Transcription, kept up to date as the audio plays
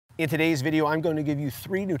In today's video, I'm going to give you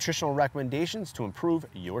 3 nutritional recommendations to improve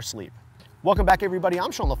your sleep. Welcome back, everybody.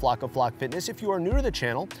 I'm Sean Floch of Floch Fitness. If you are new to the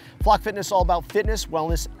channel, Floch Fitness is all about fitness,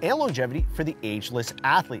 wellness, and longevity for the ageless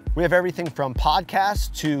athlete. We have everything from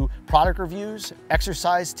podcasts to product reviews,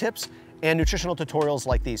 exercise tips, and nutritional tutorials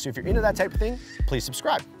like these. So if you're into that type of thing, please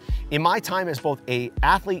subscribe. In my time as both an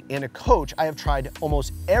athlete and a coach, I have tried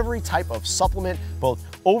almost every type of supplement, both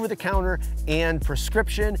over-the-counter and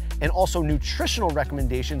prescription, and also nutritional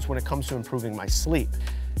recommendations when it comes to improving my sleep.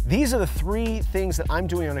 These are the 3 things that I'm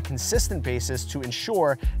doing on a consistent basis to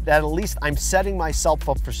ensure that at least I'm setting myself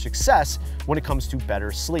up for success when it comes to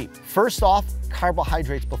better sleep. First off,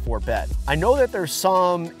 carbohydrates before bed. I know that there's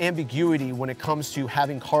some ambiguity when it comes to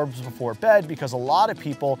having carbs before bed because a lot of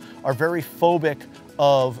people are very phobic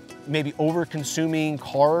of maybe over consuming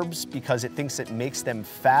carbs because it thinks it makes them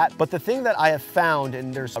fat. But the thing that I have found,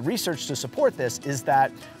 and there's research to support this, is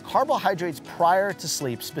that carbohydrates prior to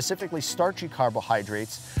sleep, specifically starchy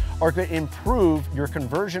carbohydrates, are going to improve your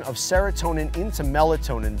conversion of serotonin into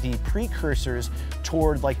melatonin, the precursors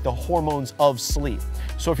toward like the hormones of sleep.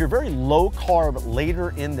 So if you're very low carb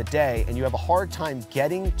later in the day and you have a hard time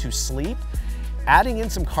getting to sleep, adding in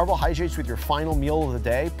some carbohydrates with your final meal of the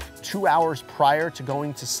day, 2 hours prior to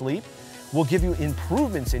going to sleep, will give you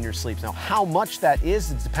improvements in your sleep. Now, how much that is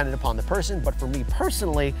dependent upon the person, but for me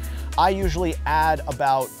personally, I usually add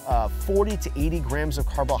about 40 to 80 grams of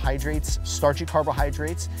carbohydrates, starchy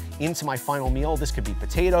carbohydrates, into my final meal. This could be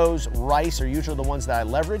potatoes, rice are usually the ones that I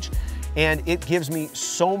leverage, and it gives me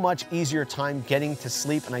so much easier time getting to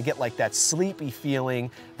sleep, and I get like that sleepy feeling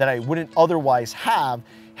that I wouldn't otherwise have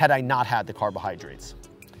had I not had the carbohydrates.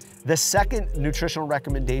 The second nutritional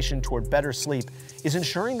recommendation toward better sleep is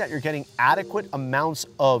ensuring that you're getting adequate amounts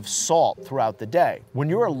of salt throughout the day. When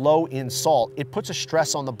you are low in salt, it puts a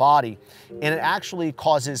stress on the body and it actually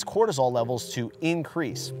causes cortisol levels to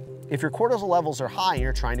increase. If your cortisol levels are high and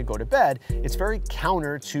you're trying to go to bed, it's very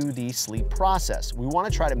counter to the sleep process. We want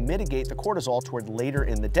to try to mitigate the cortisol toward later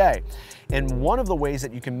in the day. And one of the ways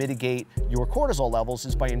that you can mitigate your cortisol levels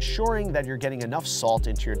is by ensuring that you're getting enough salt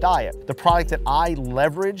into your diet. The product that I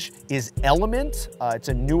leverage is Element. It's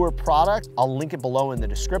a newer product. I'll link it below in the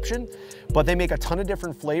description, but they make a ton of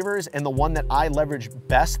different flavors, and the one that I leverage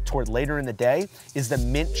best toward later in the day is the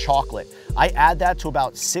mint chocolate. I add that to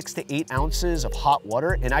about 6 to 8 ounces of hot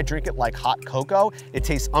water, and I drink it like hot cocoa. It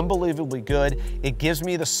tastes unbelievably good. It gives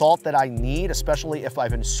me the salt that I need, especially if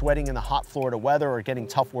I've been sweating in the hot Florida weather or getting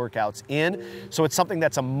tough workouts in. So it's something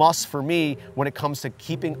that's a must for me when it comes to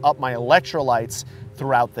keeping up my electrolytes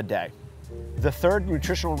throughout the day. The third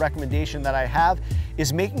nutritional recommendation that I have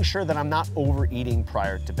is making sure that I'm not overeating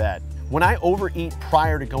prior to bed. When I overeat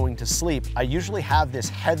prior to going to sleep, I usually have this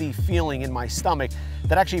heavy feeling in my stomach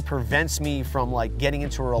that actually prevents me from like getting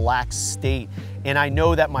into a relaxed state. And I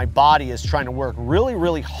know that my body is trying to work really,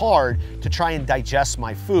 really hard to try and digest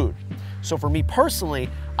my food. So for me personally,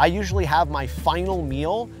 I usually have my final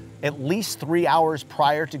meal at least 3 hours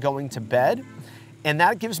prior to going to bed. And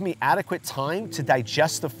that gives me adequate time to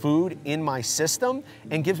digest the food in my system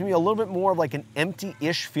and gives me a little bit more of like an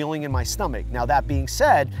empty-ish feeling in my stomach. Now, that being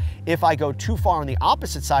said, if I go too far on the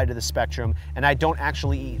opposite side of the spectrum and I don't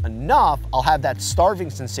actually eat enough, I'll have that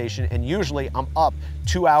starving sensation, and usually I'm up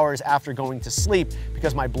 2 hours after going to sleep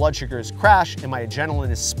because my blood sugar is crashed and my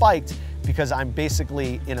adrenaline is spiked because I'm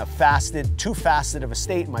basically in a too fasted of a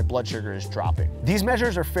state and my blood sugar is dropping. These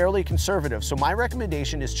measures are fairly conservative, so my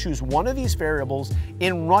recommendation is choose one of these variables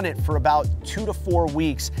and run it for about 2 to 4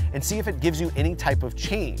 weeks and see if it gives you any type of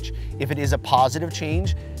change. If it is a positive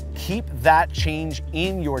change, keep that change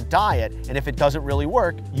in your diet, and if it doesn't really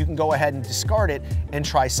work, you can go ahead and discard it and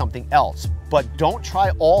try something else. But don't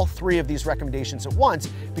try all 3 of these recommendations at once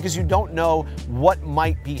because you don't know what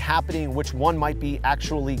might be happening, which one might be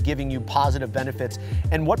actually giving you positive benefits,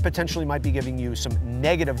 and what potentially might be giving you some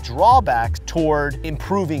negative drawbacks toward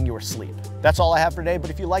improving your sleep. That's all I have for today, but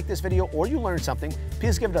if you like this video or you learned something,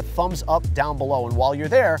 please give it a thumbs up down below. And while you're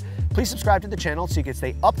there, please subscribe to the channel so you can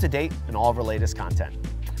stay up to date on all of our latest content.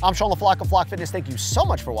 I'm Sean Floch of Floch Fitness. Thank you so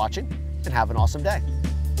much for watching and have an awesome day.